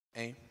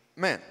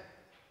Amen.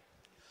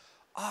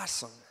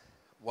 Awesome.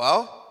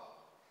 Well,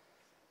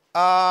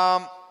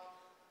 um,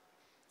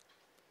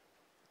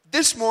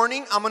 this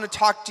morning I'm going to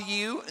talk to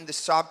you in the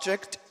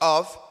subject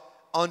of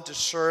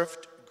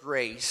undeserved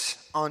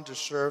grace.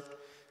 Undeserved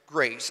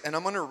grace. And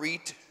I'm going to read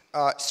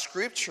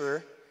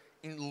scripture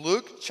in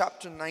Luke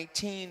chapter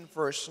 19,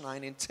 verse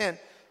 9 and 10.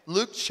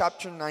 Luke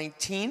chapter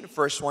 19,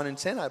 verse 1 and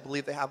 10. I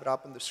believe they have it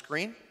up on the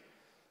screen.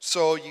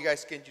 So you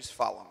guys can just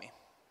follow me.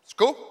 It's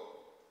cool?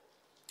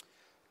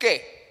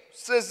 Okay,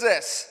 says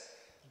this.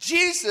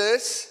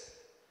 Jesus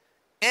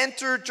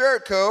entered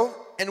Jericho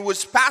and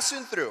was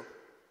passing through.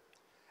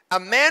 A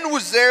man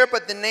was there by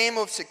the name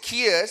of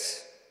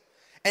Zacchaeus,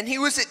 and he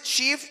was a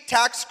chief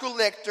tax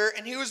collector,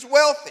 and he was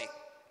wealthy.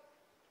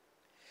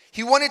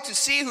 He wanted to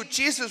see who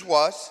Jesus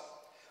was,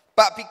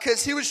 but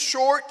because he was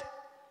short,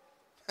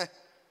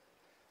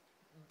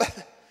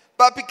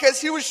 but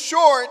because he was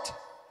short,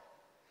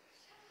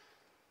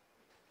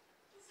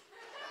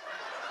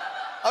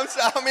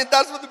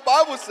 that's what the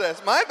Bible says.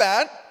 My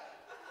bad.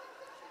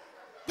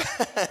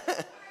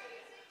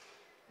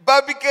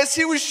 But because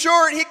he was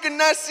short, he could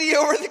not see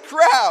over the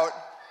crowd.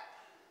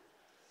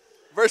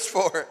 Verse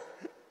 4.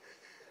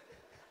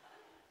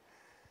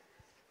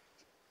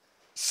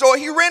 So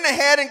he ran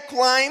ahead and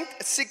climbed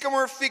a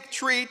sycamore fig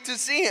tree to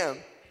see him,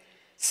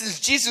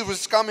 since Jesus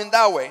was coming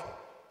that way.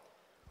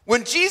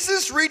 When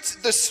Jesus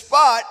reached the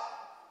spot,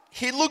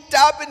 he looked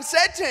up and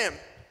said to him,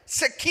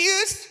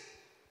 Zacchaeus,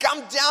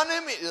 come down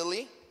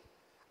immediately.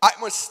 I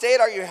must stay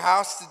at your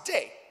house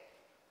today.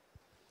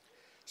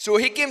 So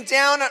he came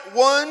down at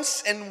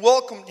once and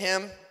welcomed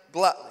him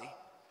gladly.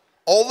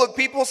 All the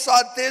people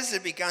saw this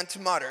and began to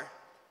mutter,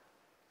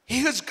 he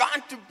has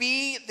gone to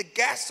be the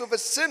guest of a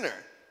sinner.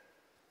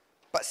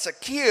 But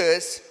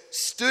Zacchaeus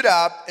stood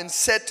up and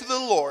said to the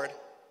Lord,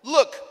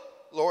 look,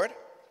 Lord,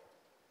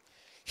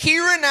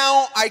 here and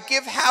now I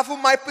give half of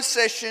my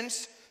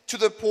possessions to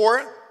the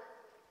poor,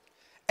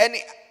 and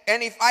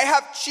if I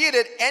have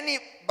cheated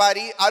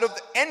anybody out of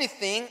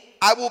anything,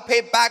 I will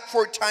pay back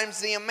 4 times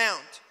the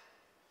amount.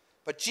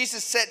 But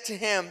Jesus said to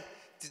him,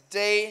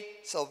 today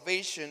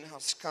salvation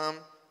has come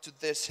to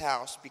this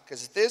house,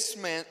 because this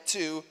man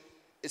too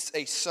is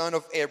a son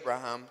of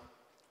Abraham.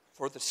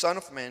 For the Son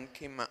of Man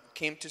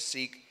came to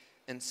seek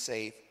and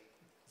save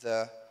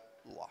the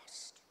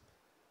lost.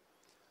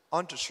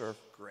 Undeserved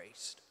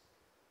grace.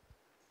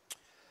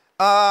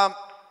 The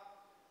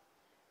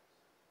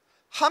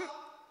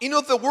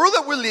world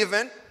that we live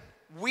in,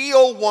 we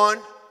all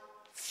want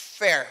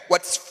fair.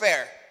 What's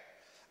fair?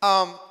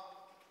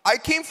 I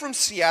came from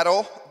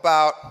Seattle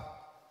about a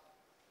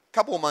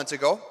couple of months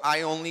ago.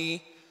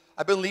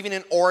 I've been living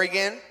in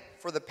Oregon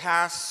for the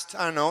past,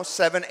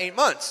 7, 8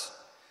 months.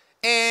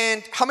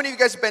 And how many of you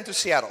guys have been to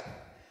Seattle?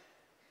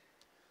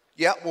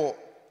 Yeah, well,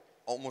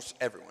 almost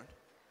everyone.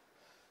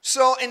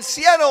 So in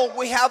Seattle,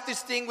 we have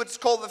this thing which is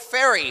called the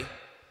ferry.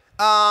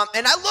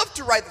 And I love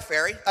to ride the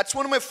ferry. That's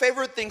one of my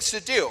favorite things to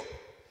do.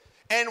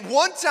 And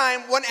one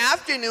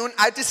afternoon,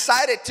 I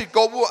decided to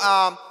go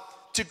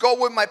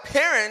with my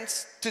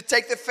parents to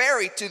take the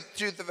ferry to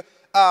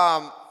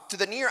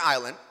the near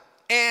island.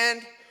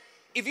 And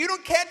if you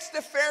don't catch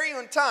the ferry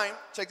on time,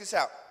 check this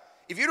out.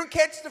 If you don't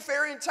catch the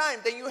ferry in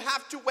time, then you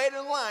have to wait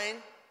in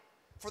line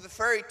for the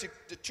ferry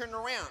to turn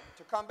around,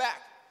 to come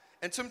back.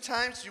 And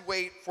sometimes you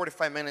wait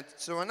 45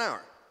 minutes to an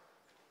hour.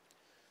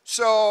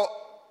 So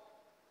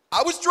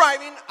I was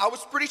driving. I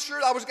was pretty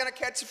sure I was going to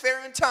catch the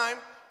ferry in time.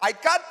 I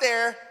got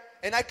there,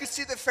 and I could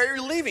see the ferry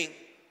leaving.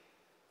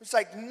 It's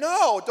like,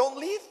 no, don't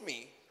leave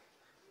me.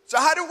 So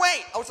I had to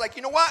wait. I was like,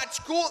 you know what? It's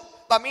cool.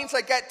 That means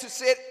I get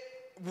to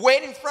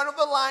wait in front of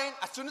the line.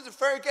 As soon as the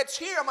ferry gets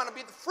here, I'm going to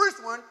be the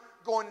first one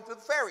going into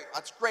the ferry.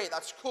 That's great.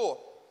 That's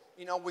cool.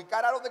 We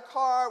got out of the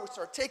car. We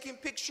started taking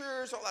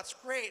pictures. Oh, that's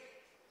great.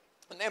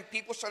 And then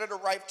people started to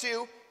arrive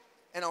too.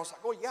 And I was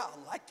like, oh, yeah,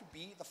 I'd like to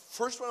be the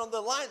first one on the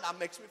line. That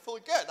makes me feel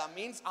good. That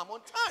means I'm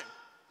on time.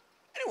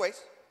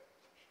 Anyways,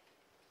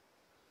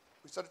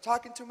 we started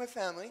talking to my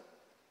family.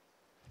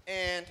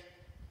 And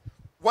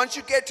once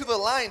you get to the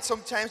line,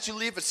 sometimes you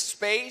leave a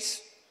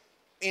space,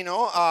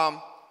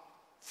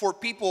 for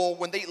people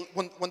when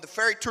the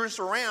ferry turns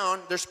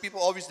around. There's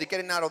people obviously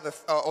getting out of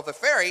the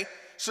ferry,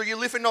 so you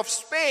leave enough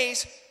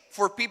space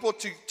for people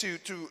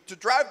to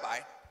drive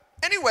by.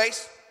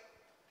 Anyways,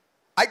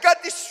 I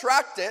got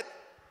distracted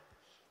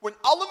when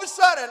all of a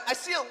sudden I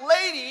see a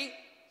lady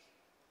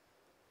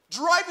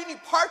driving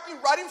and parking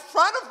right in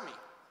front of me.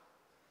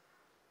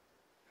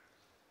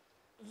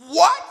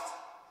 What?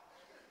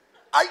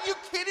 Are you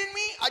kidding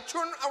me? I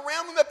turn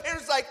around with my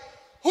parents like,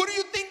 who do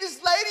you think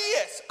this lady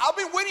is? I've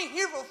been waiting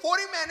here for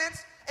 40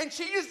 minutes, and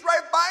she just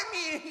drives by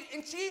me,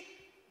 and she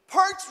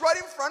parks right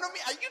in front of me.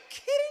 Are you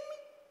kidding me?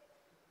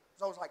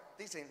 So I was like,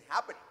 this ain't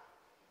happening.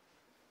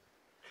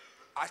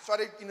 I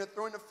started,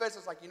 throwing the fist. I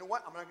was like, you know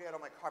what? I'm not going to get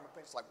out of my car. My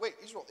parents like, wait,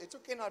 Israel, it's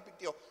okay, not a big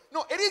deal.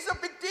 No, it is a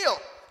big deal.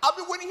 I've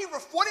been waiting here for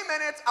 40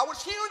 minutes. I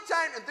was here on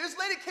time, and this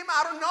lady came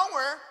out of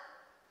nowhere,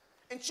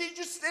 and she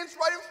just stands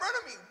right in front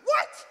of me.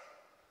 What?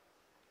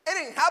 It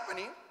ain't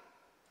happening.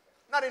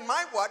 Not in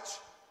my watch.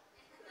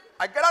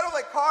 I got out of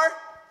the car,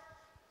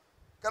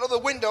 got out of the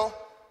window.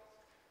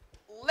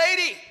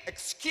 Lady,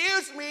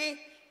 excuse me.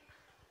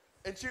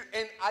 And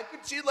I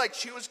could see like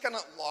she was kind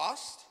of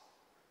lost.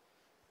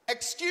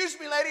 Excuse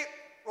me, lady.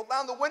 Roll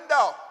down the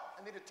window.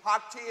 I need to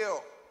talk to you.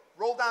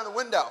 Roll down the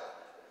window.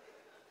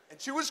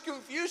 And she was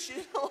confused. She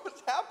didn't know what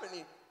was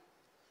happening.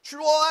 She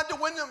rolled out the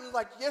window and was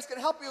like, yes, can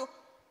I help you?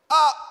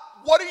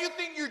 What do you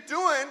think you're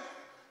doing?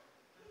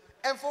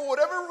 And for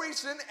whatever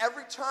reason,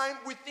 every time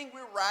we think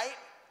we're right,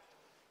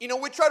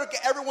 we try to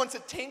get everyone's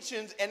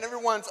attention and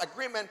everyone's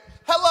agreement.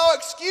 Hello,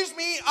 excuse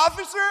me,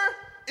 officer?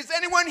 Is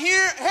anyone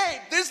here? Hey,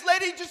 this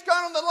lady just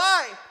got on the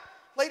line.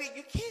 Lady,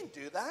 you can't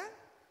do that.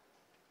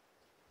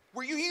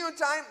 Were you here on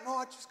time? No,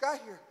 I just got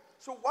here.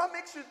 So what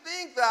makes you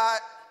think that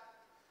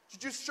you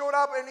just showed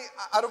up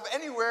out of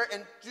anywhere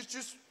and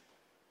just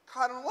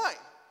caught on the line?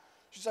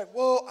 She's like,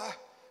 well,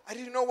 I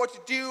didn't know what to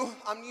do.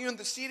 I'm new in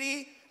the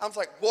city. I was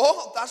like,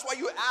 well, that's why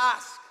you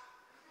ask.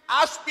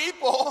 Ask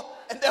people,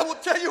 and they will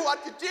tell you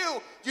what to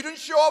do. You didn't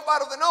show up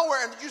out of the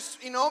nowhere and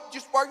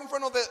just park in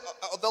front of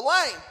the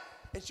line.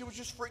 And she was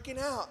just freaking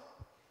out.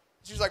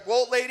 She was like,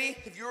 well, lady,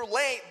 if you're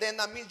late, then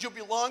that means you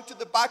belong to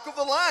the back of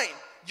the line.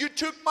 You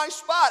took my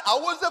spot. I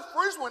was the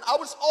first one. I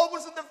was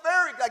always at the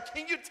ferry. Like,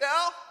 can you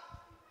tell?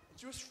 And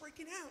she was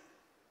freaking out.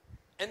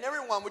 And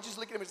everyone was just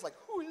looking at me, like,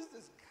 who is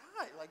this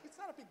guy? Like, it's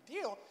not a big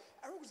deal.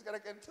 Everyone's got to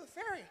get into the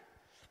ferry.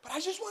 But I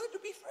just wanted to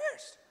be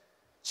first.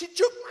 She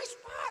took my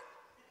spot.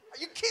 Are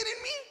you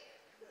kidding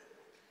me?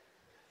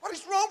 What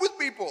is wrong with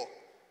people?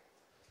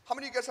 How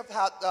many of you guys have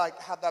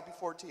had that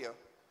before to you?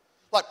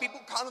 Like, people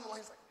caught on the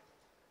lines like,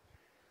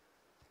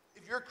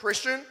 if you're a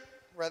Christian,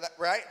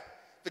 right?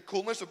 The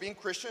coolness of being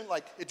Christian,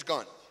 like, it's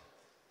gone.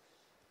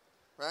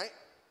 Right?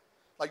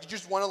 Like, you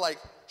just want to, like,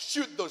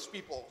 shoot those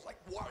people. It's like,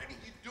 what are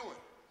you doing?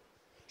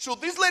 So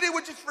this lady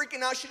was just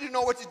freaking out. She didn't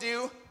know what to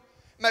do.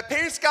 My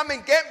parents come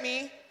and get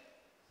me.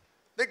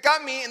 They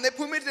got me, and they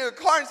put me into the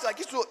car, and it's like,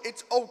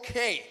 it's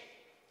okay.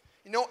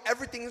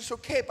 Everything is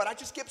okay. But I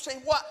just kept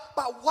saying, what?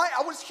 But why?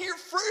 I was here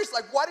first.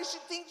 Like, why does she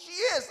think she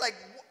is? Like,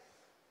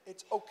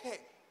 it's okay.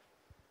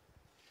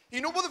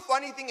 You know what the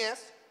funny thing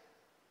is?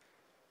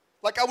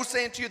 Like I was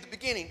saying to you at the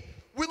beginning,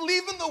 we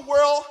live in the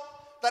world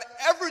that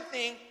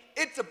everything,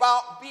 it's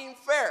about being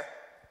fair.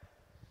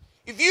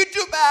 If you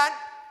do bad,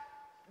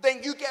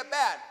 then you get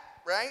bad,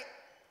 right?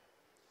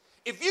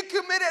 If you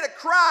committed a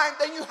crime,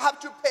 then you have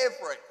to pay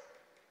for it.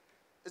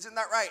 Isn't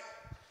that right?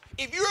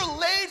 If you're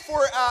late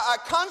for a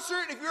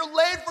concert, if you're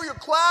late for your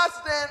class,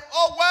 then,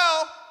 oh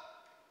well,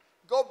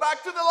 go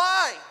back to the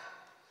line.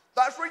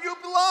 That's where you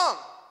belong,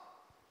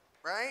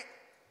 right?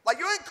 Like,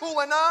 you ain't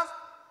cool enough.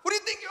 Who do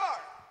you think you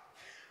are?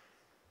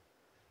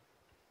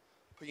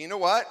 But you know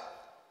what?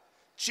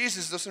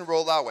 Jesus doesn't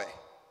roll that way.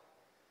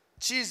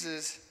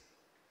 Jesus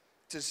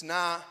does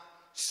not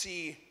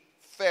see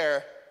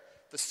fair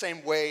the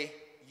same way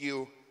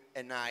you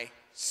and I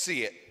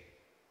see it.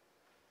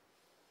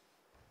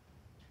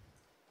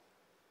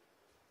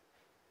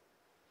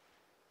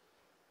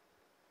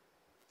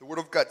 The Word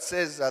of God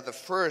says that the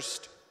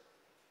first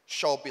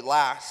shall be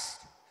last,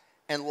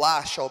 and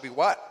last shall be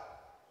what?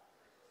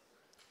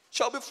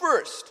 Shall be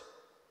first.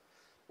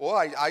 Well,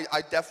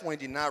 I definitely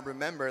did not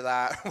remember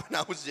that when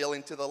I was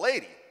yelling to the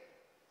lady.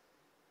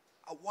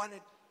 I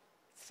wanted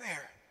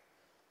fair.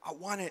 I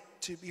wanted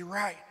to be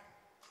right.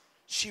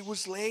 She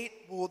was late,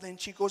 well, then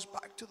she goes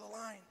back to the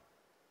line.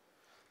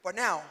 But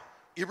now,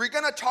 if we're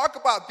going to talk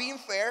about being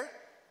fair,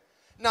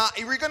 now,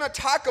 if we're going to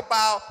talk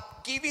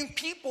about giving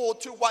people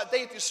to what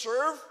they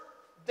deserve,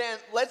 then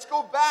let's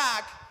go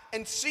back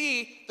and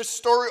see the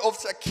story of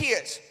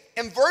Zacchaeus.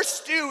 And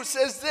verse 2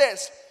 says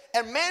this,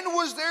 "A man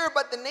was there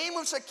by the name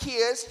of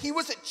Zacchaeus. He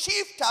was a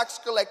chief tax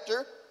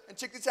collector." And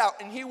check this out.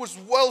 And he was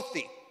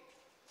wealthy.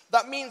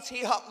 That means he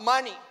had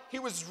money. He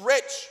was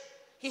rich.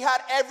 He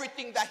had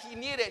everything that he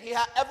needed. He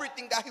had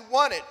everything that he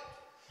wanted.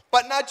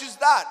 But not just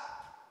that.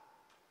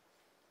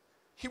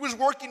 He was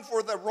working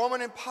for the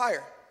Roman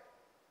Empire.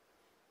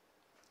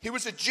 He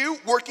was a Jew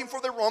working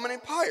for the Roman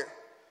Empire.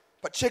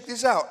 But check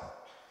this out.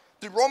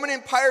 The Roman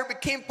Empire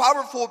became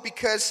powerful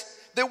because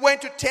they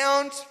went to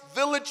towns,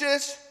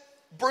 villages,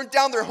 burned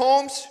down their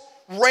homes,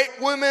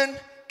 raped women,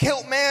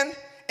 killed men,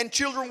 and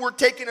children were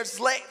taken as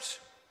slaves.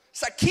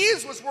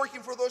 Zacchaeus was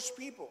working for those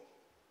people.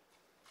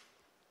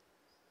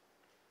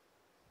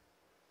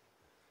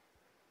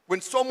 When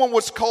someone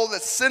was called a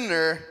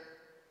sinner,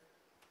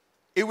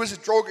 it was a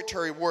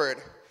derogatory word.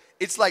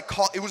 It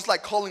was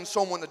like calling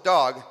someone a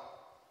dog.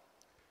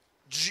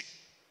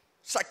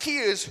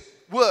 Zacchaeus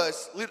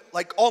was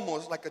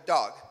almost like a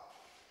dog.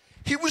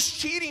 He was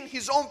cheating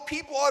his own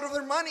people out of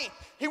their money.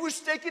 He was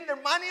taking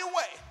their money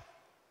away.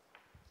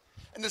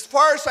 And as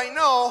far as I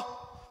know,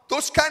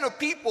 those kind of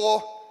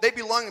people, they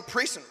belong in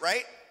prison,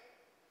 right?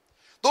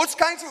 Those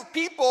kinds of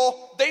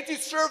people, they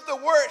deserve the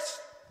worst.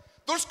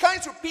 Those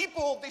kinds of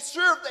people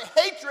deserve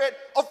the hatred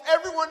of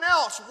everyone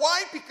else.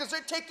 Why? Because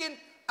they're taking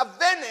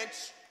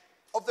advantage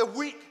of the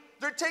weak.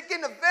 They're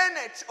taking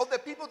advantage of the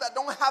people that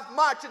don't have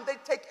much, and they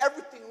take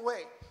everything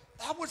away.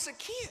 That was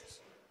Zacchaeus.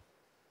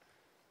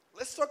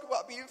 Let's talk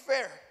about being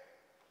fair.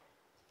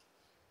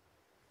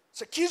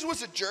 Zacchaeus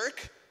was a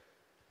jerk.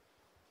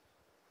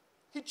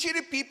 He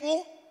cheated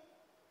people.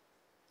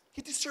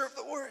 He deserved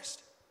the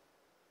worst.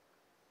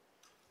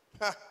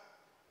 And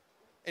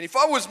if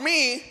I was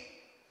me,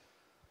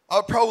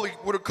 I probably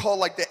would have called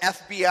like the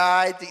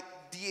FBI, the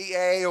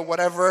DEA or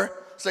whatever.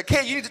 It's like,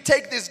 hey, you need to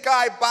take this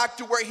guy back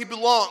to where he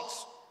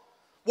belongs.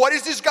 What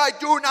is this guy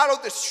doing out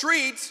of the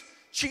streets,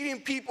 cheating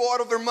people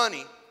out of their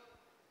money?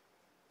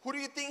 Who do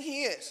you think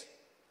he is?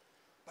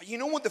 But you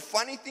know what the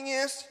funny thing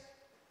is?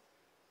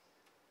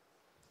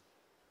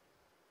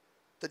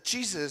 That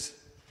Jesus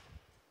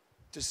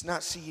does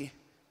not see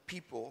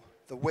people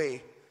the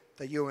way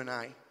that you and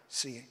I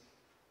see it.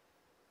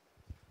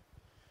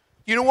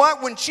 You know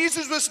what? When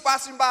Jesus was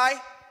passing by,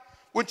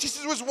 when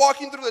Jesus was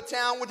walking through the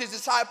town with his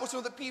disciples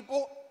and the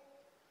people,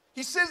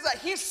 he says that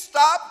he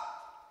stopped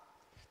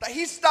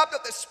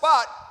at the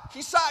spot.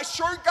 He saw a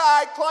short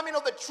guy climbing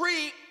on the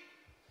tree,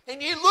 and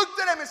he looked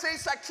at him and said,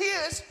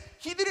 Zacchaeus.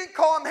 He didn't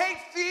call him, hey,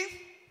 thief.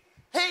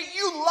 Hey,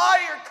 you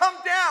liar, come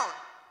down.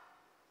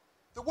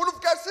 The Word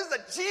of God says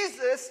that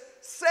Jesus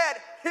said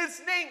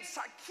his name,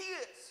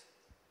 Zacchaeus.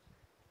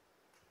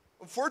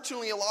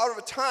 Unfortunately, a lot of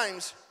the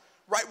times,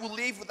 right, we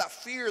live with that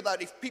fear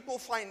that if people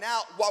find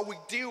out what we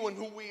do and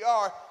who we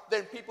are,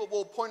 then people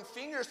will point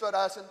fingers at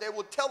us and they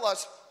will tell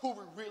us who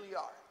we really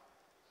are.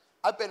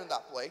 I've been in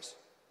that place.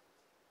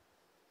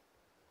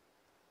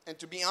 And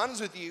to be honest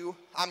with you,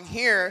 I'm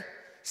here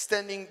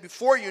standing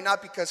before you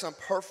not because I'm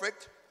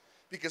perfect,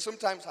 because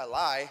sometimes I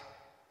lie.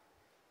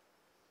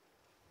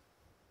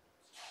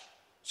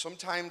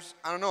 Sometimes,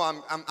 I don't know,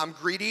 I'm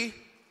greedy.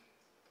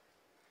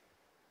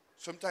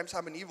 Sometimes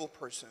I'm an evil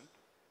person.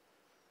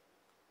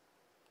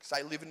 Because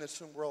I live in a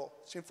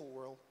sinful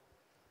world.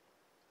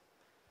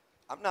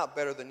 I'm not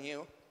better than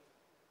you.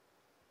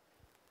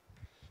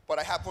 But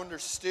I have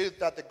understood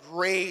that the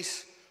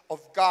grace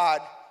of God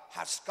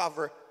has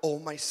covered all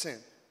my sin.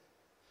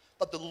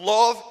 But the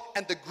love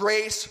and the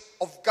grace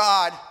of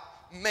God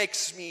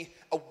makes me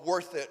a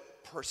worth it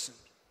person.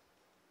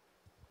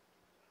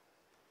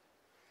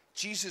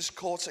 Jesus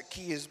called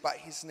Zacchaeus by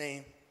his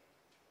name.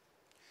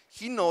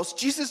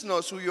 Jesus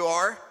knows who you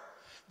are.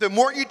 The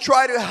more you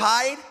try to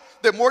hide,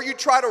 the more you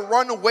try to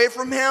run away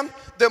from him,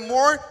 the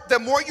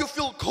more you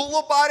feel cool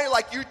about it,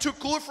 like you're too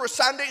cool for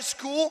Sunday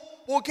school.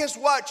 Well, guess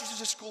what?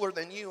 Jesus is cooler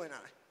than you and I.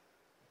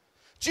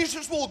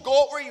 Jesus will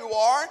go where you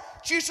are.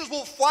 Jesus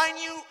will find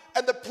you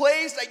at the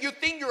place that you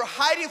think you're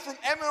hiding from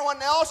everyone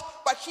else,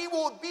 but he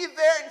will be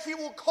there and he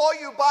will call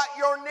you by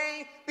your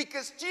name,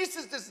 because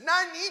Jesus does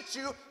not need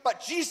you, but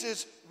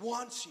Jesus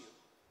wants you.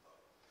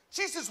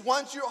 Jesus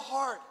wants your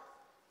heart.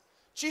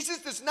 Jesus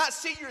does not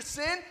see your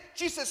sin.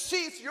 Jesus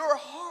sees your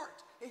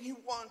heart, and he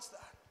wants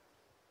that.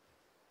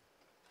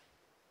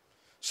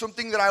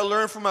 Something that I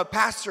learned from a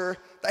pastor,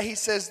 that he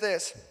says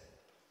this: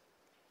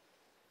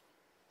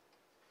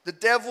 the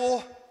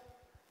devil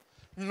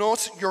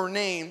knows your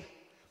name,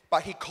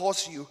 but he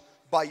calls you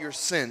by your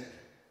sin.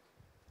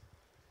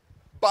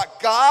 But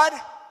God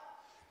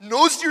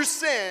knows your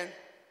sin,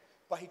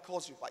 but he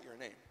calls you by your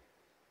name.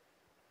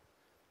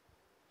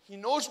 He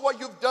knows what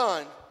you've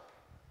done,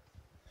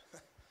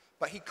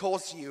 but he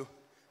calls you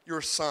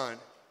your son,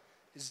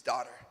 his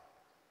daughter.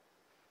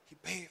 He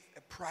paid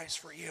a price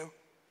for you.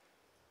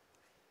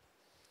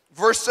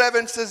 Verse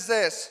 7 says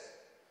this.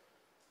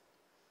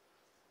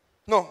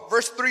 No,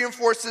 verse 3 and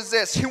 4 says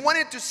this. He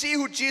wanted to see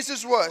who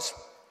Jesus was,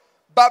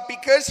 but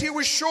because he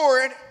was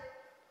short,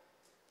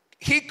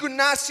 he could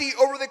not see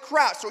over the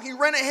crowd. So he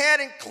ran ahead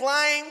and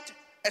climbed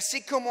a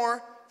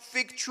sycamore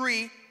fig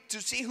tree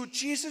to see who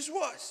Jesus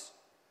was.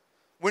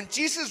 When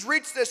Jesus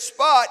reached the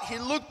spot, he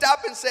looked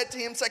up and said to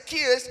him,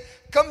 Zacchaeus,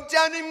 come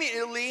down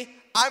immediately.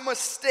 I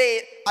must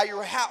stay at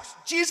your house.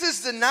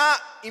 Jesus did not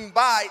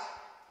invite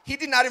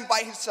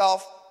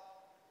himself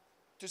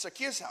to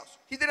Zacchaeus' house.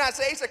 He did not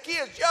say, hey,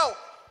 Zacchaeus, yo,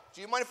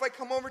 do you mind if I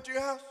come over to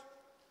your house?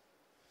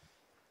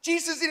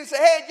 Jesus didn't say,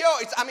 hey, yo,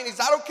 is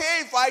that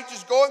okay if I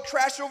just go and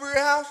crash over your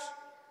house?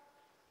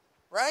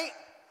 Right?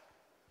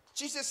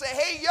 Jesus said,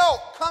 hey, yo,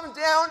 come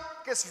down,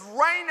 because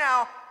right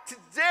now,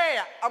 today,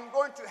 I'm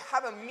going to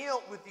have a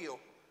meal with you.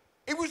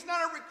 It was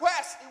not a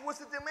request, it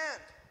was a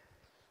demand.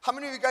 How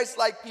many of you guys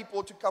like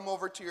people to come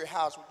over to your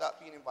house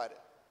without being invited?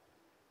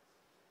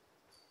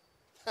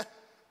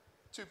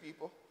 2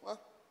 people.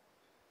 Well,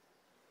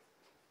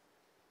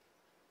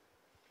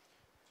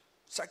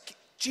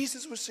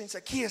 Jesus was saying,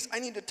 Zacchaeus, I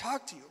need to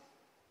talk to you.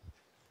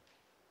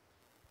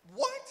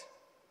 What?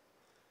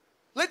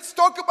 Let's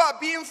talk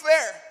about being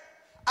fair.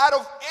 Out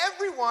of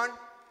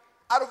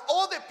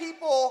all the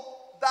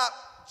people that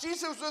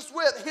Jesus was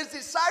with, his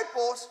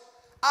disciples,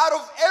 out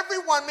of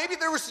everyone, maybe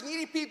there was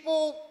needy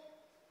people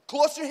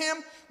close to him.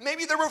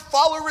 Maybe there were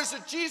followers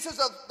of Jesus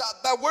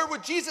that were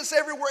with Jesus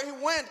everywhere he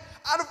went.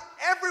 Out of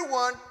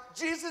everyone,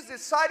 Jesus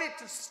decided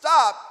to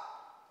stop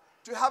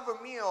to have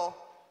a meal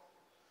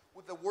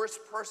with the worst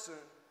person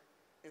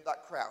in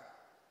that crowd.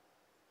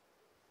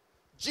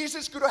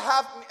 Jesus could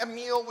have a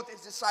meal with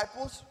his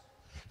disciples.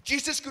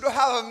 Jesus could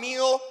have a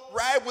meal,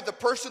 right, with the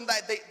person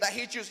that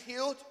he just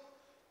healed.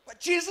 But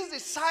Jesus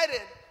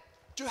decided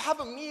to have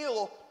a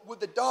meal with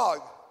the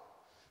dog.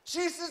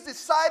 Jesus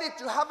decided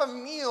to have a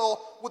meal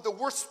with the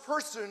worst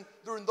person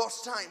during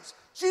those times.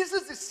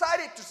 Jesus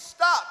decided to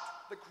stop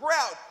the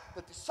crowd,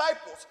 the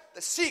disciples,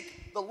 the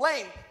sick, the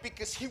lame,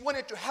 because he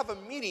wanted to have a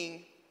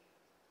meeting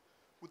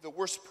with the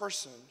worst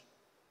person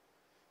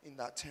in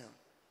that town.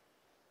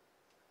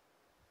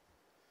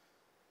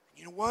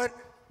 You know what?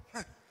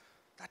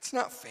 That's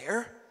not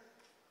fair.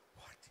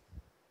 What?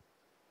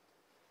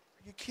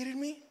 Are you kidding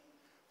me?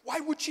 Why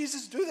would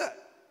Jesus do that?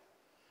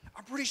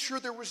 I'm pretty sure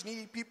there was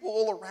needy people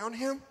all around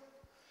him.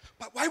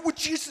 But why would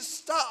Jesus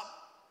stop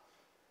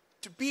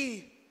to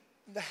be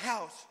in the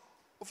house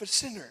of a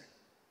sinner?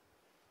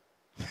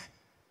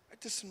 That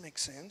doesn't make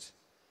sense.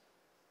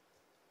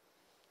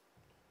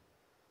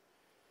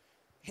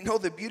 You know,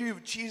 the beauty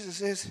of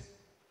Jesus is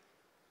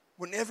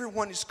when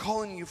everyone is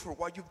calling you for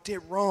what you did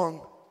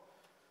wrong,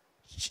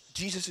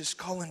 Jesus is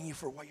calling you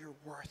for what you're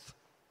worth.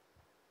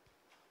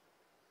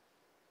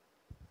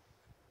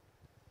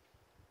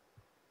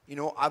 You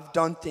know, I've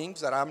done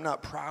things that I'm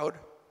not proud.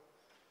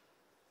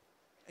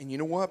 And you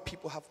know what?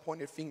 People have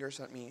pointed fingers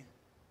at me.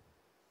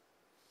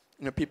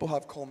 You know, people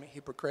have called me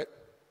hypocrite.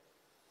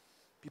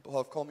 People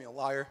have called me a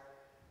liar.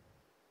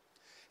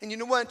 And you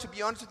know what? To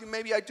be honest with you,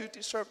 maybe I do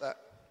deserve that.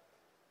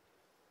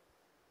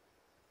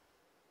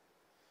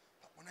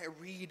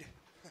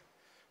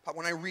 But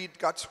when I read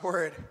God's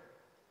word,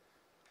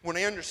 when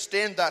I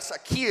understand that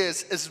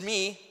Zacchaeus is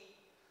me,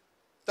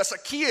 that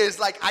Zacchaeus,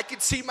 like I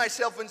could see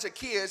myself in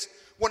Zacchaeus,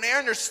 when I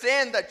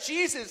understand that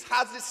Jesus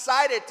has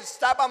decided to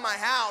stop at my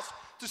house,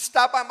 to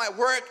stop at my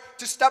work,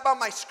 to stop at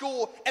my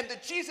school, and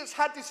that Jesus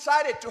had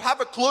decided to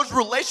have a close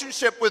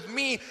relationship with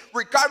me,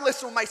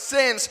 regardless of my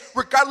sins,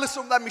 regardless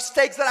of the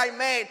mistakes that I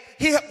made.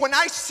 When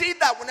I see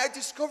that, when I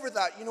discover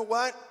that, you know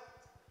what?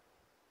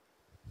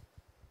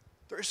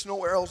 There is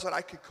nowhere else that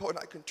I could go and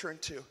I can turn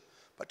to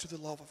but to the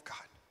love of God.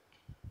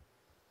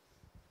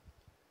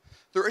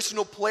 There is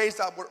no place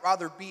that I would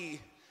rather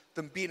be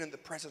than being in the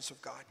presence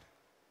of God.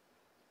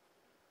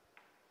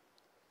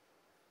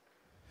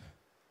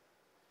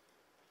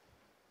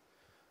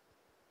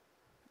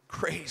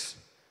 Grace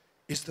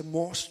is the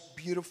most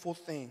beautiful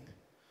thing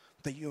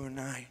that you and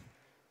I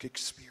could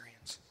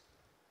experience.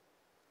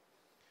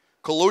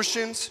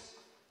 Colossians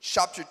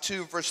chapter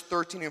 2, verse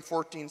 13 and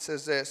 14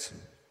 says this.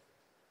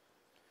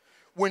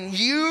 When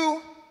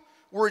you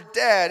were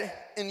dead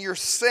in your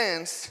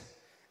sins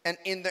and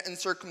in the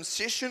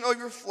uncircumcision of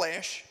your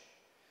flesh,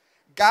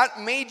 God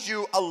made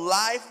you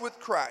alive with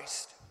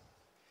Christ.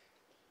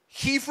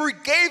 He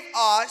forgave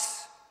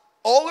us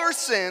all our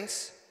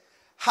sins,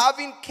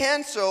 having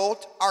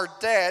canceled our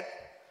debt,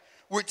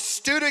 which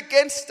stood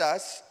against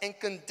us and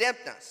condemned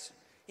us.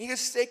 He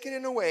has taken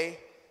it away,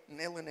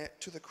 nailing it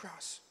to the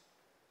cross.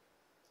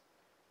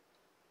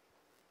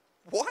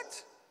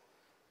 What?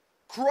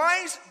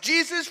 Christ,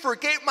 Jesus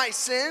forgave my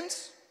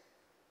sins?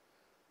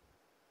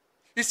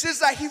 It says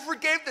that he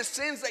forgave the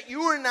sins that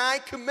you and I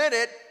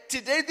committed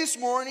today, this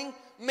morning,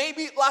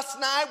 maybe last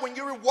night when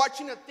you were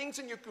watching the things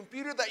on your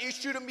computer that you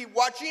shouldn't be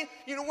watching.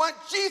 You know what?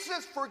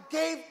 Jesus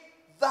forgave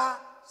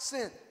that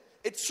sin.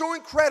 It's so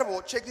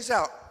incredible. Check this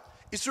out.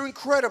 It's so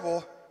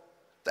incredible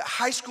that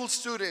high school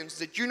students,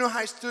 that junior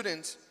high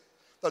students,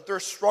 that they're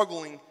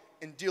struggling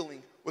and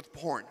dealing with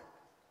porn.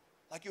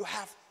 Like you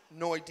have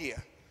no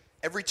idea.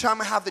 Every time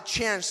I have the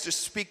chance to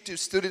speak to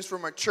students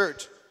from our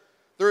church,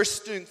 there are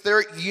students, there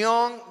are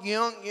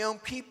young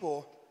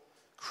people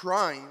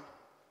crying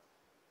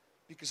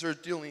because they're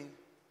dealing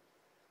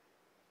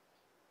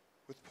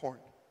with porn.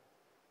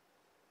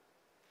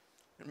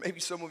 And maybe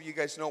some of you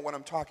guys know what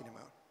I'm talking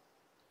about.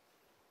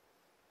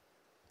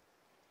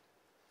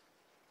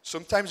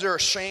 Sometimes they're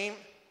ashamed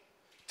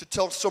to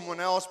tell someone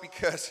else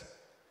because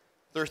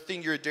they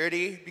think you're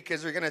dirty,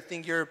 because they're going to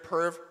think you're a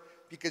perv,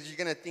 because you're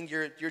going to think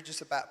you're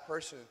just a bad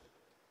person.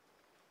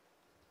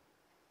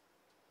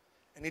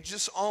 And it's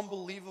just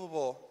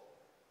unbelievable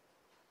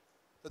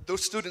that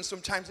those students,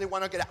 sometimes they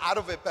want to get out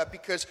of it, but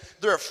because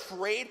they're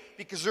afraid,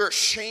 because they're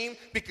ashamed,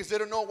 because they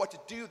don't know what to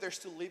do, they're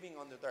still living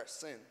under their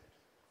sin.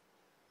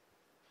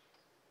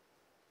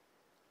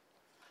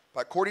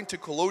 But according to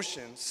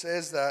Colossians, it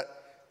says that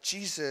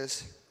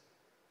Jesus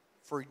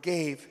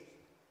forgave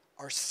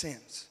our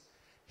sins.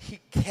 He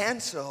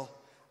canceled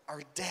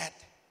our debt.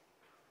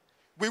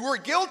 We were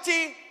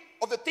guilty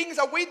of the things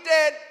that we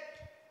did,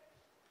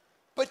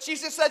 but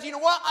Jesus said, you know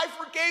what? I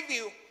forgave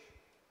you.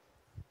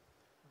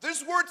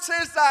 This word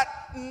says that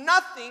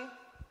nothing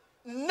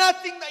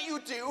that you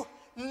do,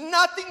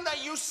 nothing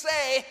that you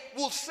say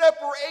will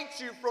separate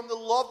you from the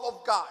love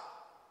of God.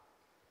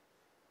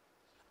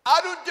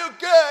 I don't do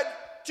good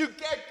to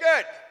get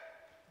good.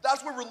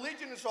 That's what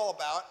religion is all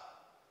about.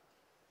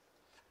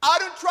 I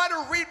don't try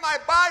to read my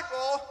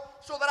Bible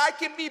so that I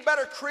can be a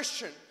better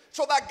Christian,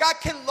 so that God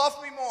can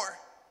love me more.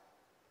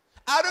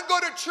 I don't go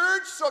to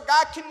church so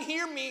God can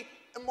hear me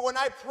when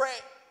I pray.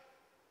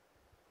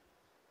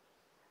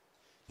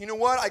 You know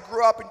what? I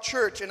grew up in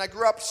church and I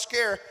grew up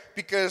scared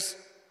because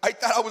I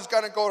thought I was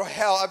going to go to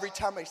hell every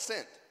time I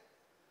sinned.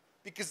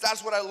 Because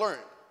that's what I learned.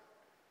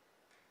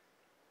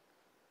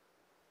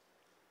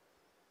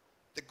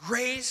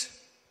 grace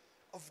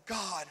of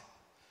God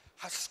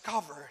has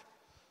covered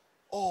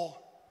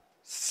all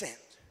sin.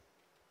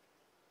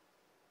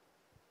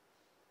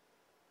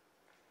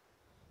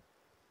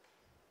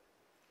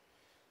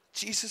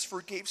 Jesus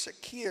forgave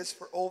Zacchaeus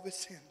for all of his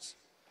sins.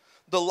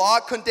 The law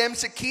condemned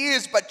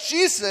Zacchaeus, but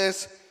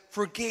Jesus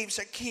forgave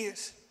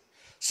Zacchaeus.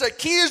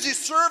 Zacchaeus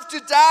deserved to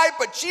die,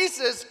 but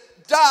Jesus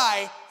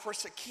died for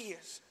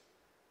Zacchaeus.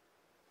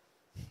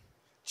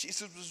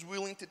 Jesus was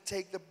willing to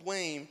take the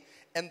blame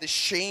and the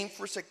shame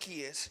for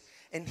Zacchaeus,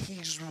 and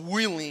he's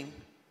willing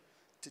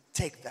to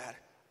take that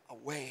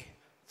away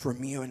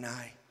from you and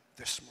I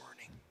this morning.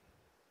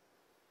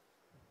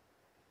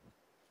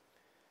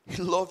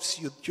 He loves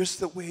you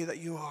just the way that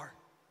you are.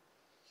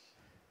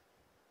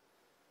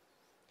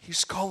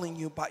 He's calling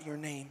you by your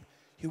name.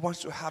 He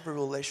wants to have a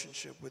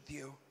relationship with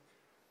you.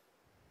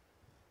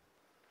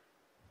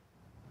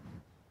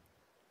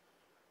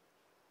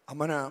 I'm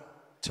going to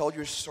tell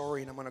your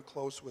story, and I'm going to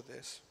close with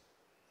this.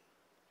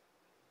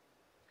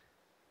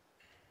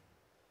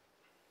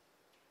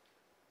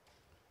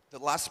 The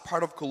last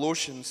part of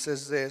Colossians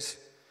says this,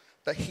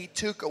 that he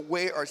took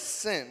away our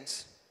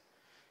sins.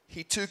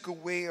 He took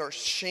away our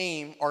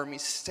shame, our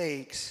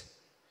mistakes,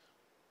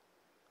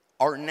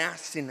 our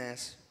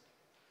nastiness,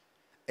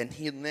 and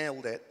he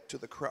nailed it to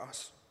the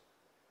cross.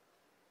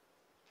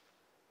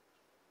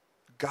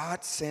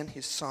 God sent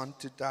his son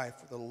to die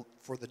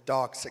for the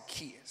dog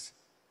Zacchaeus.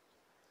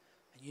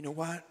 And you know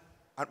what?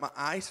 At my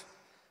eyes,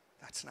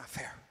 that's not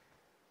fair.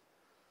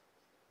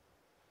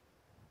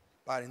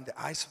 But in the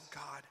eyes of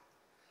God,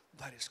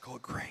 that is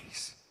called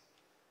grace.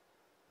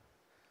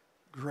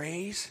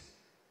 Grace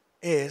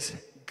is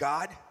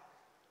God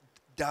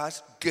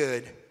does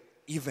good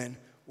even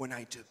when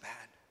I do bad.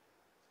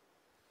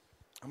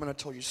 I'm going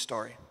to tell you a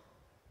story.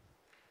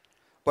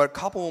 But a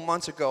couple of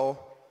months ago,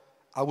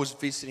 I was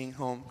visiting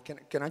home.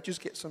 Can I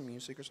just get some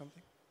music or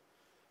something?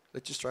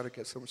 Let's just try to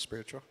get some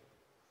spiritual.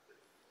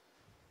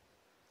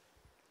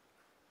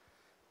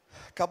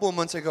 A couple of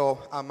months ago,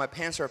 my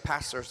parents are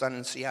pastors down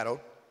in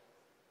Seattle.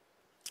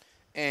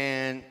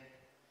 And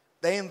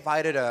they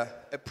invited a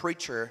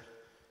preacher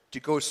to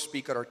go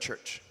speak at our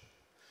church.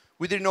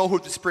 We didn't know who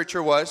this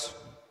preacher was.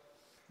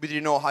 We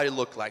didn't know how he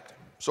looked like.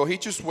 So he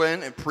just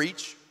went and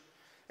preached.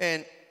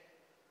 And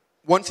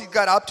once he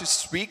got up to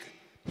speak,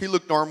 he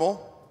looked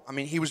normal. I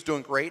mean, he was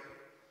doing great.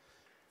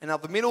 And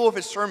at the middle of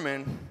his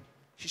sermon,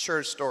 he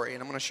shared a story,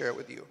 and I'm going to share it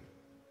with you.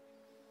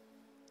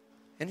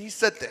 And he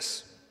said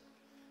this.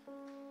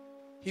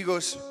 He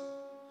goes,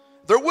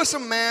 there was a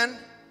man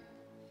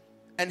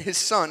and his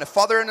son, a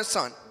father and a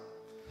son.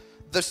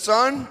 The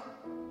son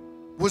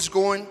was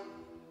going,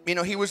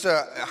 he was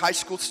a high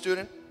school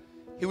student.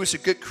 He was a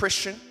good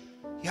Christian.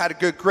 He had a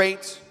good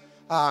grades.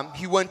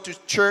 He went to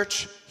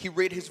church. He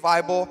read his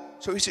Bible.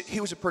 So he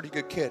was a pretty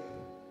good kid.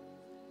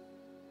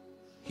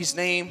 His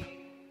name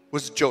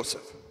was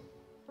Joseph.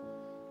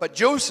 But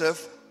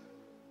Joseph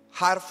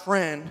had a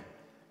friend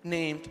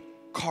named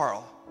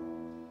Carl.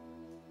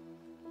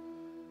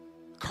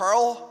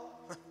 Carl,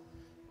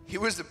 he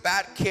was a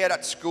bad kid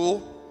at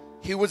school.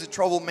 He was a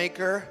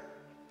troublemaker.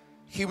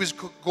 He was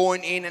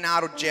going in and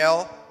out of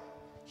jail.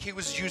 He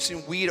was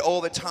using weed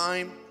all the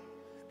time.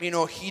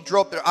 He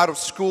dropped out of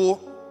school.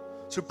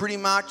 So pretty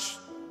much,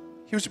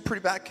 he was a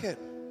pretty bad kid.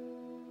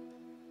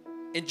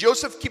 And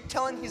Joseph kept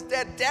telling his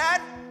dad,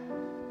 Dad,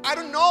 I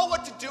don't know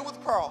what to do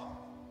with Carl.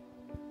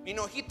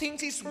 He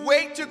thinks he's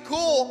way too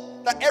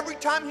cool that every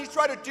time he's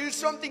trying to do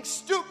something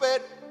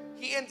stupid,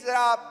 he ends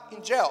up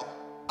in jail.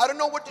 I don't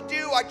know what to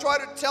do. I tried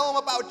to tell him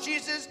about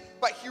Jesus,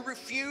 but he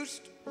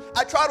refused.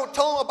 I tried to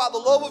tell him about the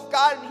love of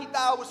God, and he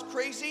thought I was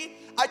crazy.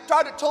 I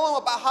tried to tell him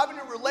about having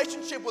a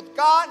relationship with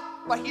God,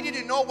 but he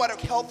didn't know what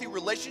a healthy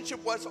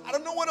relationship was. So I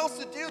don't know what else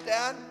to do,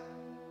 Dad.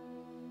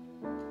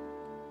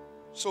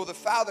 So the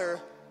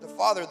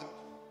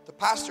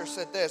pastor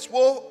said this,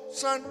 well,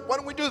 son, why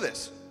don't we do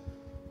this?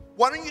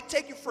 Why don't you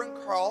take your friend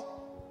Carl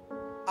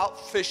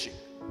out fishing?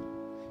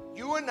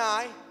 You and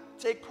I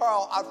take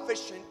Carl out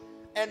fishing,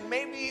 and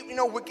maybe,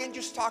 we can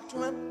just talk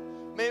to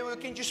him. Maybe we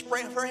can just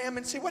pray for him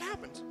and see what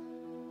happens.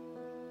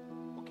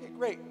 Okay,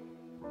 great.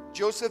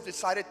 Joseph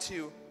decided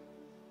to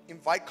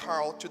invite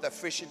Carl to the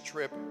fishing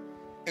trip,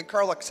 and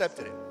Carl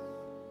accepted it.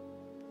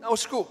 That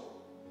was cool.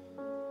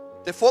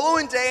 The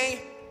following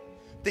day,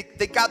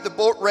 they got the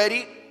boat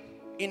ready,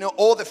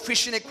 all the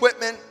fishing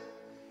equipment,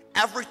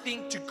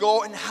 everything to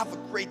go and have a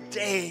great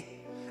day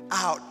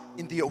out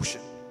in the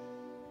ocean.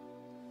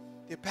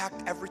 They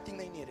packed everything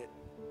they needed.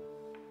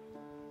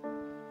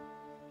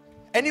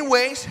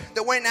 Anyways, they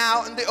went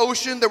out in the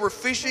ocean. They were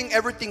fishing.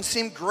 Everything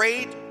seemed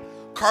great.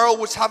 Carl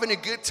was having a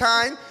good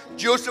time.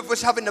 Joseph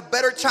was having a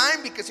better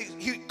time because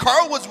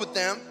Carl was with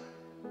them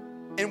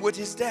and with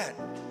his dad.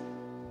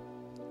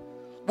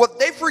 What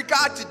they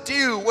forgot to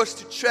do was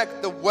to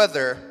check the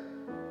weather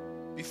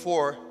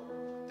before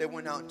they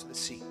went out into the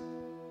sea.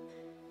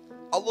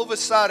 All of a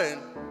sudden,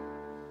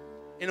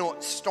 a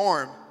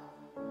storm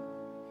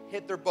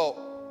hit their boat.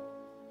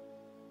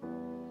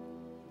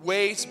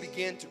 Waves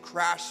began to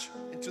crash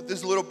into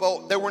this little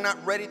boat. They were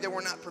not ready. They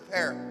were not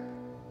prepared.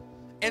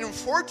 And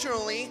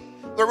unfortunately,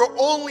 there were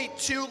only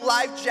 2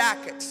 life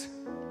jackets.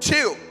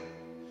 2.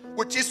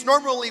 Which is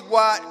normally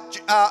what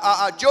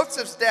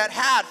Joseph's dad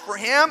had for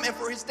him and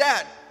for his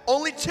dad.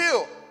 Only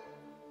 2.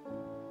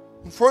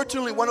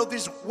 Unfortunately, one of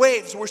these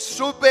waves were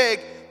so big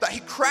that he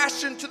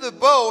crashed into the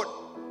boat,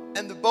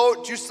 and the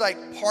boat just like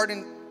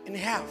parted in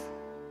half.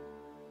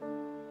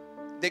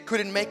 They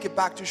couldn't make it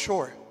back to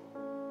shore.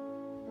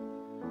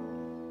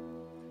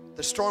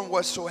 The storm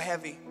was so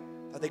heavy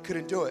that they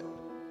couldn't do it.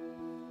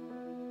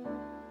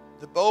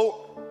 The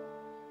boat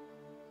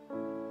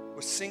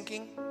was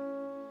sinking,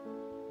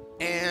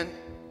 and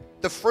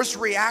the first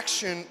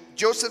reaction,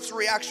 Joseph's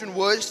reaction,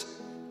 was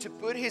to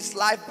put his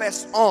life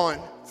vest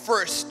on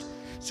first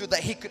so that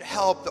he could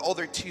help the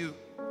other 2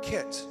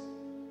 kids.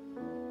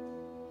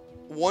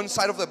 One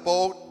side of the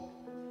boat,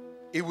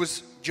 it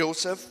was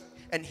Joseph,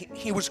 and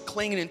he was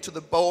clinging into the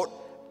boat,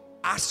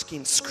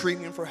 asking,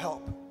 screaming for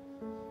help.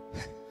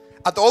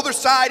 At the other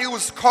side, it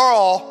was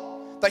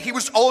Carl, that he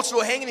was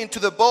also hanging into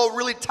the boat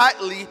really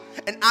tightly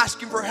and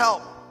asking for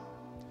help.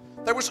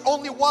 There was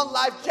only one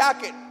life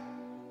jacket.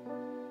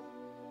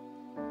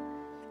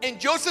 And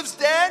Joseph's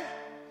dad,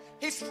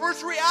 his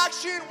first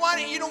reaction,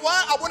 you know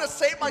what? I want to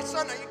save my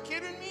son. Are you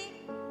kidding me?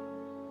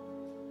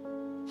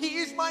 He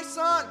is my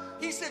son.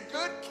 He's a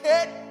good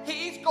kid.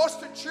 He goes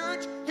to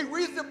church. He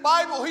reads the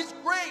Bible. He's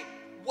great.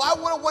 Why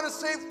would I want to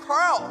save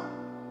Carl?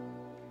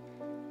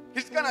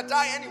 He's going to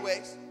die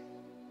anyways.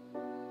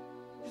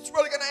 He's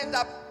really going to end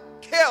up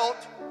killed.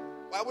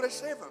 Why would I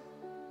save him?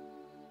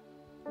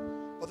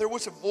 But there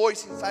was a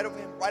voice inside of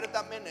him right at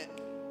that minute.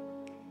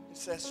 It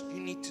says, you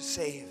need to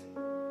save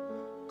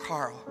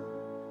Carl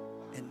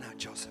and not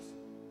Joseph.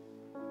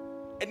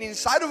 And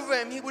inside of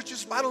him, he was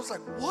just battling.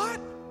 Like, what?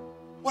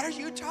 What are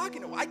you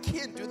talking about? I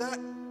can't do that.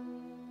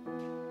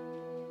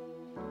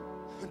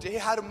 They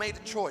had to make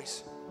the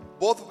choice.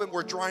 Both of them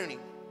were drowning.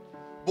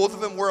 Both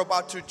of them were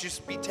about to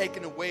just be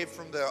taken away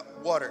from the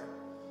water.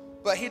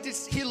 But he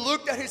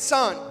looked at his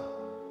son.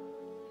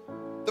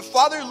 The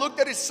father looked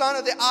at his son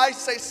in the eyes and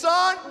said,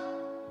 son,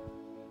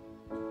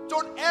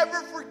 don't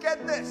ever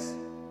forget this.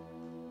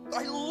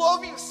 I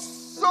love you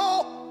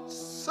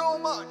so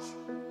much.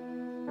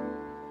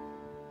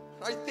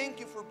 I thank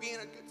you for being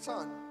a good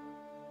son.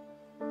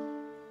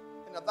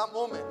 And at that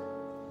moment,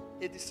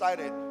 he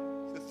decided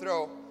to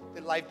throw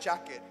the life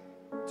jacket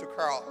to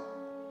Carl.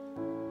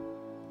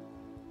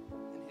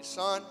 And his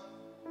son,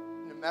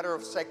 in a matter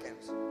of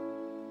seconds,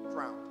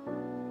 drowned.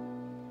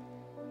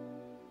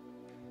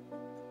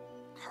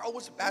 Carl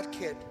was a bad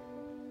kid.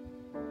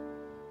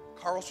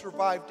 Carl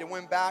survived. They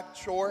went back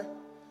shore.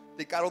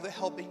 They got all the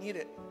help they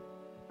needed.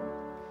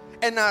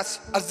 And as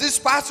this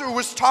pastor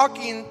was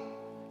talking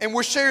and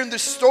we're sharing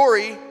this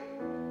story,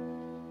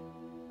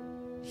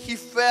 he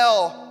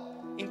fell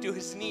into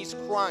his knees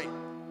crying.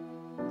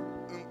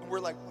 And we're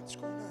like, what's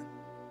going on?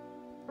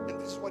 And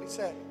this is what he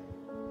said.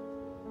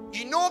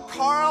 You know,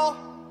 Carl,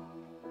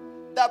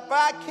 that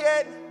bad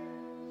kid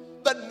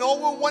that no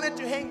one wanted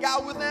to hang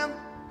out with him,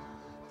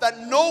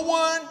 that no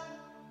one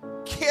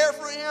cared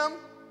for him,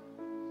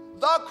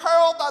 the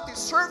Carl that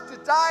deserved to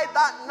die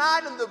that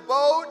night on the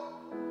boat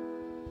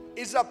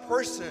is a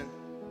person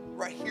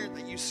right here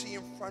that you see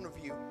in front of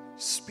you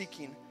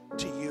speaking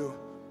to you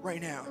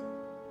right now.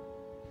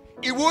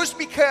 It was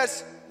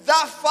because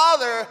that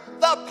father,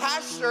 that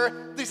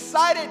pastor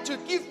decided to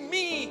give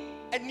me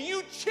a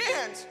new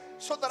chance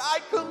so that I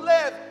could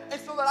live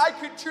and so that I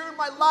could turn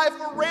my life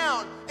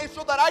around and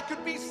so that I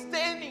could be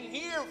standing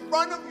here in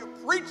front of you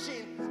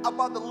preaching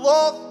about the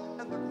love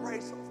and the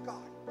grace of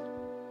God.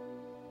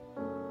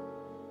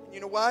 And you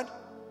know what?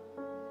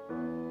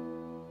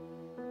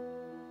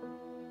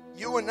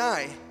 You and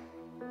I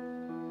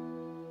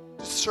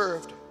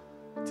deserved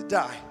to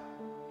die.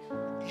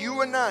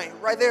 You and I,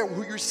 right there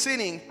where you're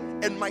sitting,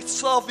 and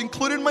myself,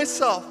 including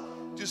myself,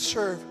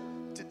 deserve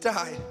to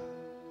die.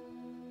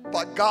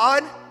 But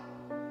God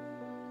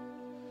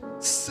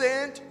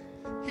sent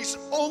His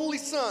only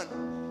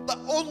Son, the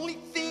only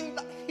thing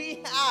that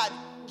He had,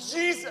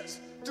 Jesus,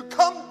 to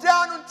come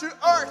down onto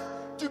earth,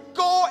 to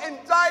go and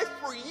die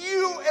for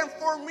you and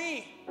for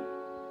me,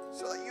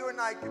 so that you and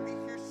I can be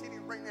here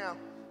sitting right now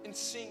and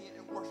singing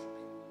and worshiping.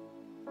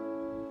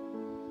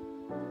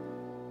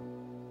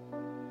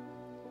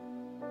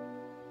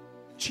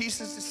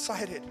 Jesus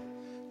decided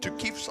to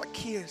give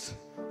Zacchaeus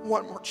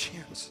one more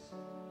chance.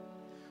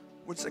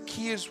 When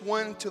Zacchaeus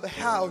went to the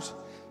house,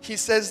 he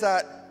says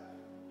that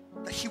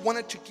he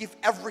wanted to give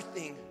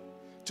everything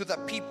to the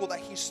people that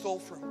he stole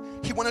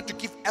from. He wanted to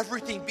give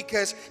everything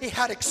because he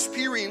had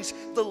experienced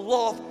the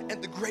love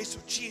and the grace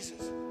of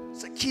Jesus.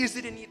 Zacchaeus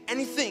didn't need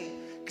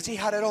anything because he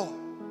had it all,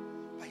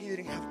 but he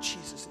didn't have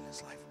Jesus in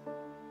his life.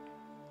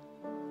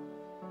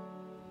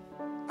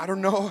 I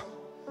don't know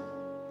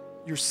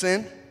your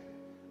sin.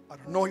 I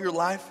don't know your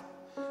life.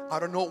 I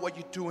don't know what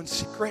you do in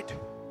secret.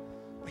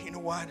 But you know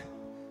what?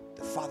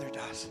 The Father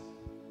does.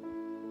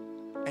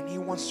 And He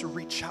wants to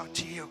reach out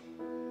to you.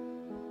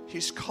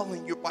 He's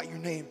calling you by your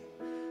name.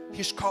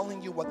 He's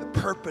calling you what the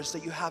purpose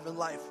that you have in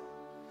life.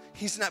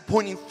 He's not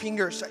pointing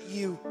fingers at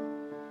you.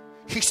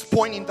 He's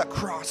pointing the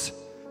cross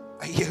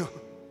at you.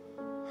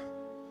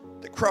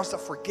 The cross that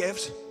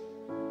forgives,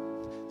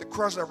 the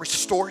cross that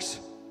restores,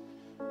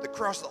 the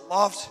cross that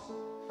loves,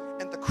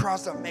 and the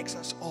cross that makes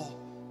us all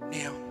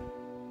new.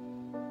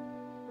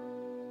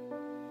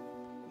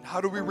 And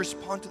how do we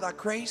respond to that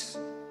grace?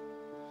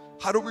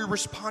 How do we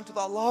respond to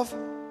that love?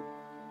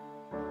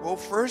 Well,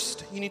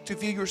 first, you need to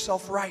view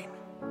yourself right.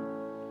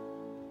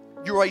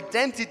 Your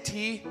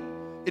identity,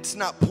 it's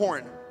not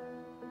porn.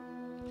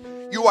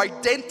 Your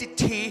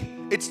identity,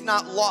 it's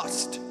not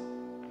lost.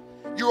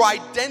 Your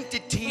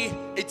identity,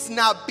 it's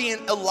not being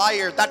a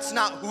liar. That's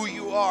not who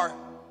you are.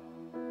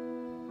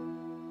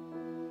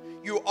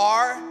 You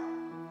are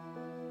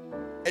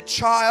a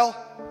child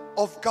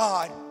of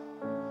God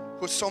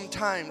who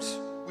sometimes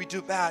we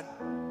do bad.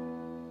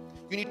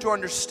 You need to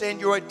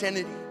understand your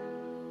identity.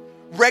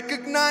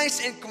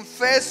 Recognize and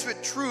confess the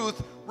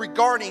truth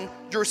regarding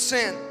your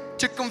sin.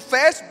 To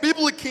confess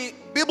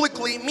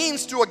biblically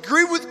means to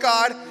agree with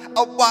God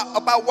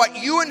about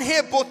what you and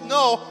Him both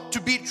know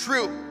to be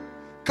true.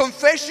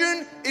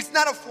 Confession is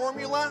not a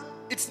formula.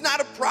 It's not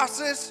a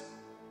process.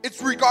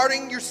 It's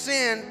regarding your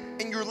sin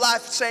in your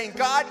life, saying,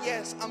 God,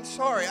 yes, I'm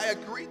sorry. I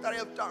agree that I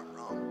have done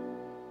wrong.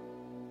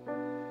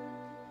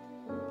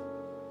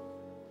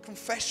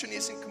 Confession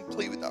isn't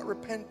complete without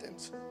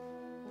repentance.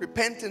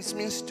 Repentance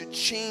means to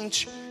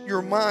change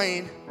your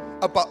mind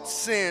about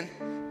sin,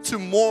 to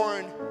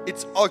mourn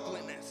its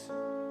ugliness.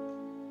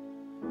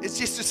 It's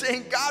just to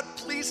saying, God,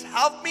 please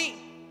help me.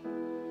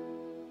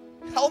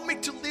 Help me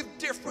to live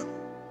different.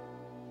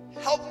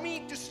 Help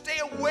me to stay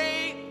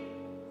away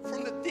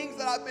from the things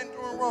that I've been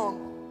doing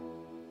wrong.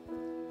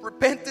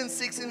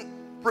 Repentance isn't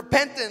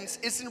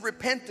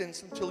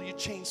repentance until you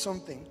change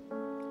something.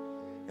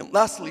 And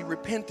lastly,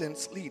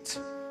 repentance leads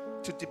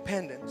to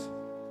dependence.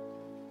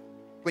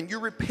 When you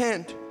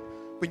repent,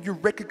 when you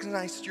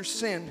recognize your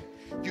sin,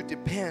 you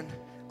depend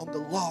on the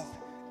love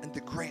and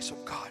the grace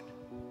of God.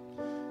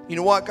 You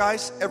know what,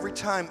 guys?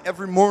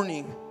 Every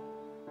morning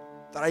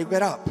that I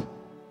get up,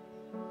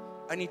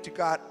 I need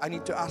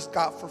to ask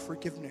God for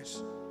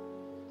forgiveness.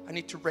 I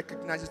need to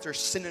recognize that there's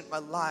sin in my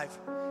life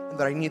and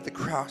that I need the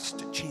cross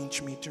to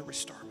change me, to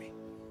restore me.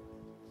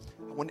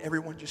 I want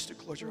everyone just to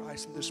close your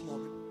eyes in this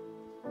moment.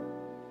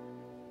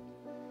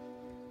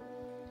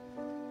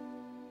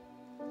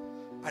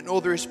 I know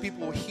there's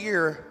people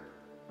here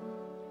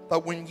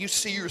that when you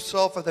see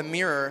yourself at the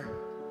mirror,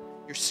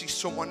 you see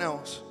someone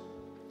else.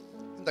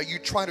 And that you're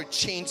trying to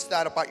change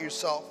that about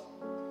yourself.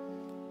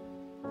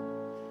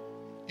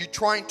 You're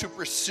trying to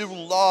pursue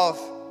love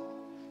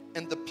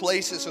in the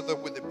places or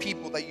with the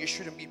people that you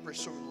shouldn't be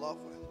pursuing love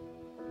with.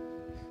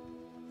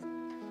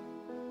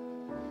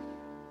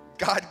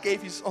 God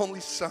gave His only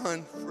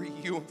Son for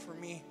you and for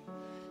me.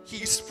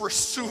 He's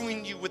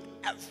pursuing you with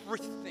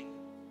everything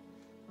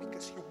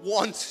because He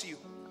wants you,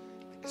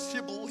 because He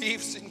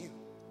believes in you,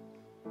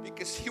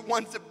 because He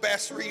wants the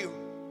best for you,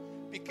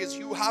 because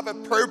you have a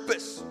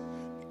purpose,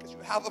 because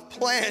you have a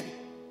plan.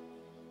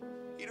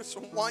 He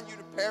doesn't want you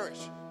to perish.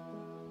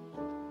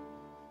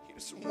 He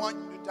doesn't want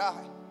you to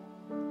die.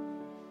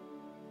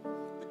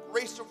 The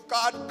grace of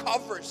God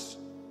covers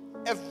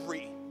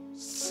every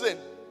sin.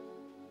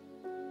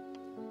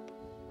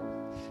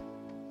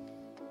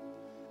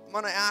 I'm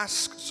going to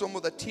ask some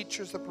of the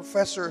teachers, the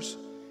professors,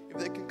 if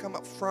they can come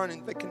up front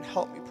and they can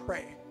help me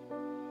pray.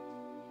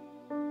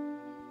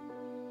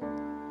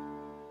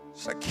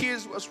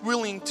 Zacchaeus was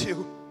willing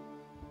to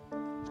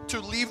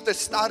leave the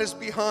status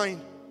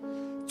behind,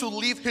 to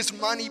leave his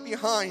money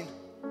behind.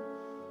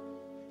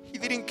 He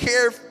didn't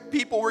care if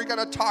people were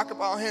going to talk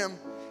about him.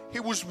 He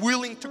was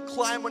willing to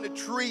climb on a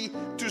tree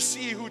to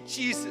see what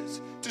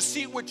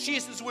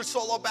Jesus was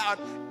all about.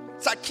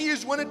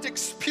 Zacchaeus wanted to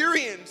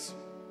experience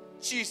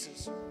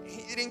Jesus.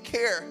 He didn't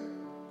care.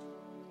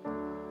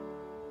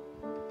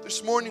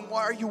 This morning,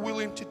 what are you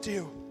willing to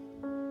do?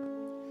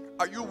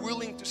 Are you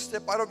willing to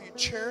step out of your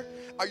chair?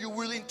 Are you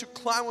willing to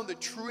climb on the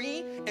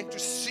tree and to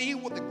see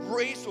what the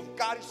grace of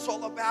God is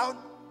all about?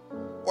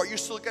 Or are you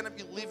still going to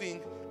be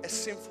living a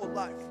sinful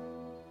life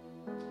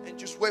and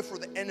just wait for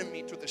the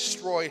enemy to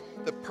destroy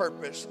the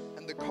purpose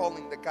and the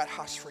calling that God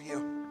has for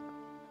you?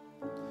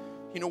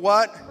 You know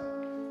what?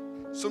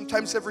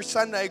 Sometimes every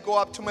Sunday I go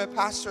up to my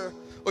pastor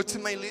or to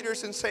my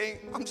leaders and say,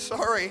 I'm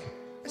sorry,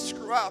 I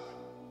screw up.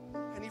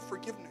 I need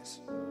forgiveness.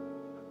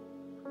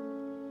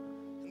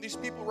 And these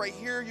people right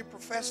here, you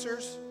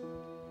professors,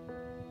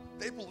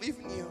 they believe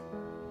in you.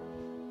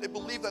 They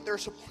believe that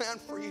there's a plan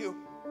for you.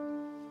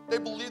 They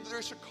believe that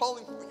there's a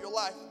calling for your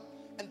life.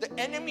 And the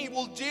enemy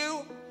will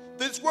do,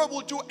 this world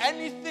will do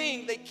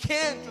anything they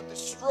can to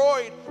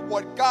destroy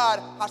what God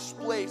has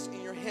placed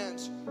in your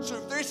hands. So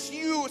if there's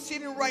you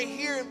sitting right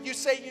here and you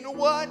say, you know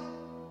what?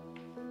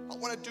 I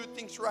want to do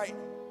things right.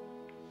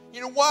 You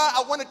know what?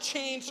 I want to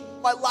change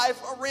my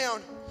life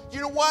around.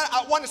 You know what?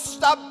 I want to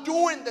stop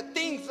doing the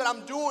things that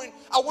I'm doing.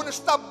 I want to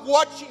stop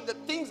watching the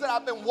things that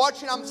I've been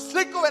watching. I'm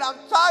sick of it. I'm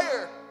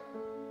tired.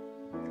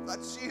 If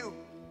that's you,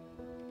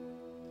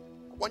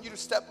 I want you to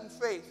step in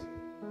faith.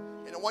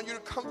 And I want you to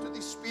come to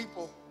these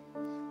people.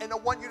 And I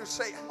want you to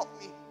say, help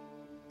me.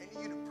 And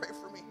need you to pray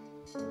for me.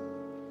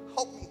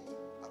 Help me.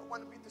 I don't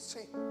want to be the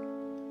same.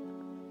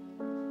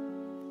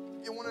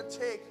 You want to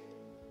take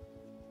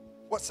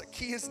what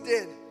Zacchaeus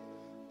did.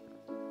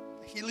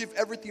 He left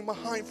everything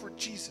behind for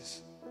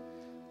Jesus.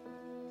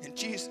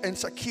 And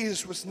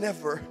Zacchaeus was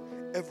never,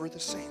 ever the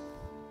same.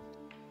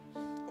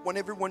 I want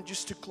everyone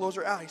just to close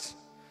their eyes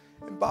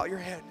and bow your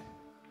head.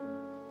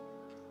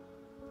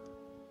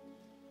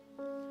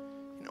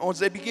 As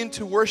they begin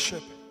to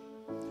worship,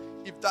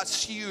 if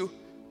that's you,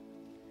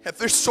 if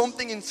there's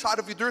something inside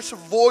of you, there's a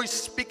voice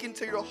speaking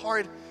to your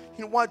heart,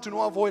 you know what? Do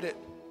not avoid it.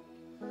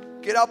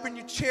 Get up in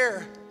your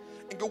chair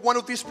and go one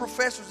of these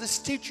professors, these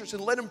teachers,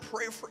 and let them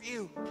pray for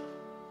you.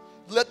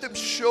 Let them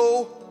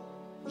show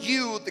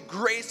you the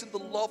grace and the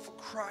love of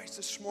Christ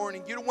this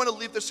morning. You don't want to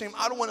live the same.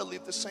 I don't want to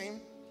live the same.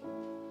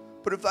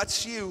 But if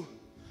that's you,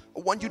 I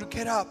want you to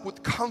get up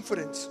with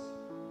confidence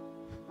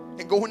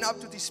and going up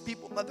to these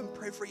people and let them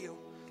pray for you.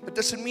 That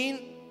doesn't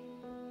mean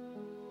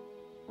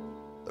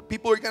that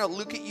people are going to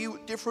look at you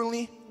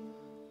differently.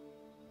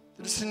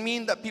 That doesn't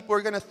mean that people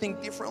are going to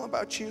think differently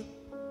about you.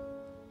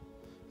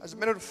 As a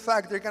matter of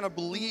fact, they're going to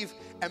believe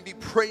and be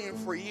praying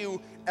for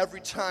you every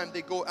time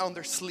they go out on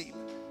their sleep.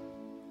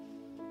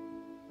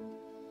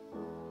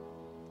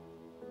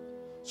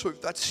 So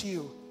if that's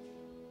you,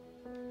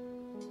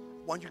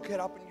 I want you to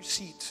get up in your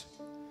seat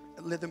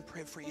and let them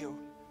pray for you.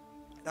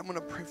 And I'm going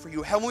to pray for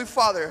you. Heavenly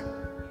Father,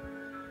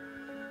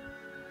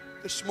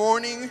 this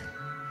morning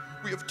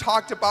we have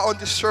talked about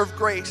undeserved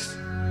grace,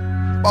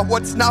 about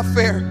what's not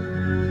fair.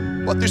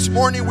 But this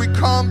morning we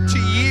come to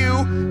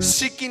you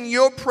seeking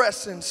your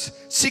presence,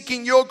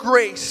 seeking your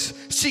grace,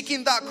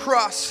 seeking that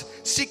cross,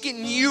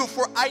 seeking you,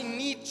 for I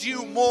need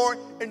you more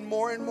and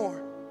more and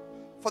more.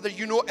 Father,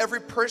 you know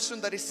every person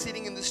that is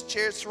sitting in these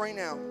chairs right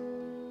now.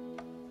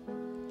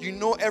 You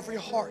know every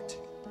heart.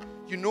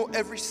 You know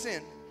every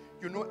sin.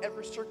 You know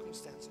every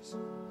circumstances.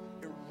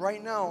 And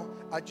right now,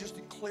 I just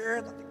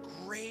declare that the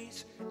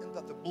grace and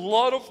that the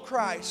blood of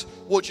Christ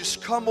will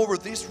just come over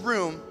this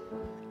room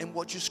and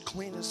will just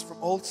clean us from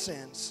all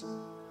sins,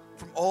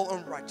 from all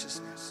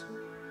unrighteousness.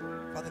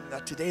 Father,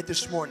 that today,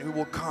 this morning, we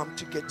will come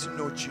to get to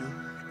know you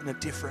in a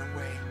different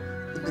way.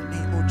 In the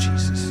name of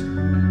Jesus.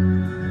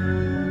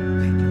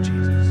 Thank you,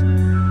 Jesus.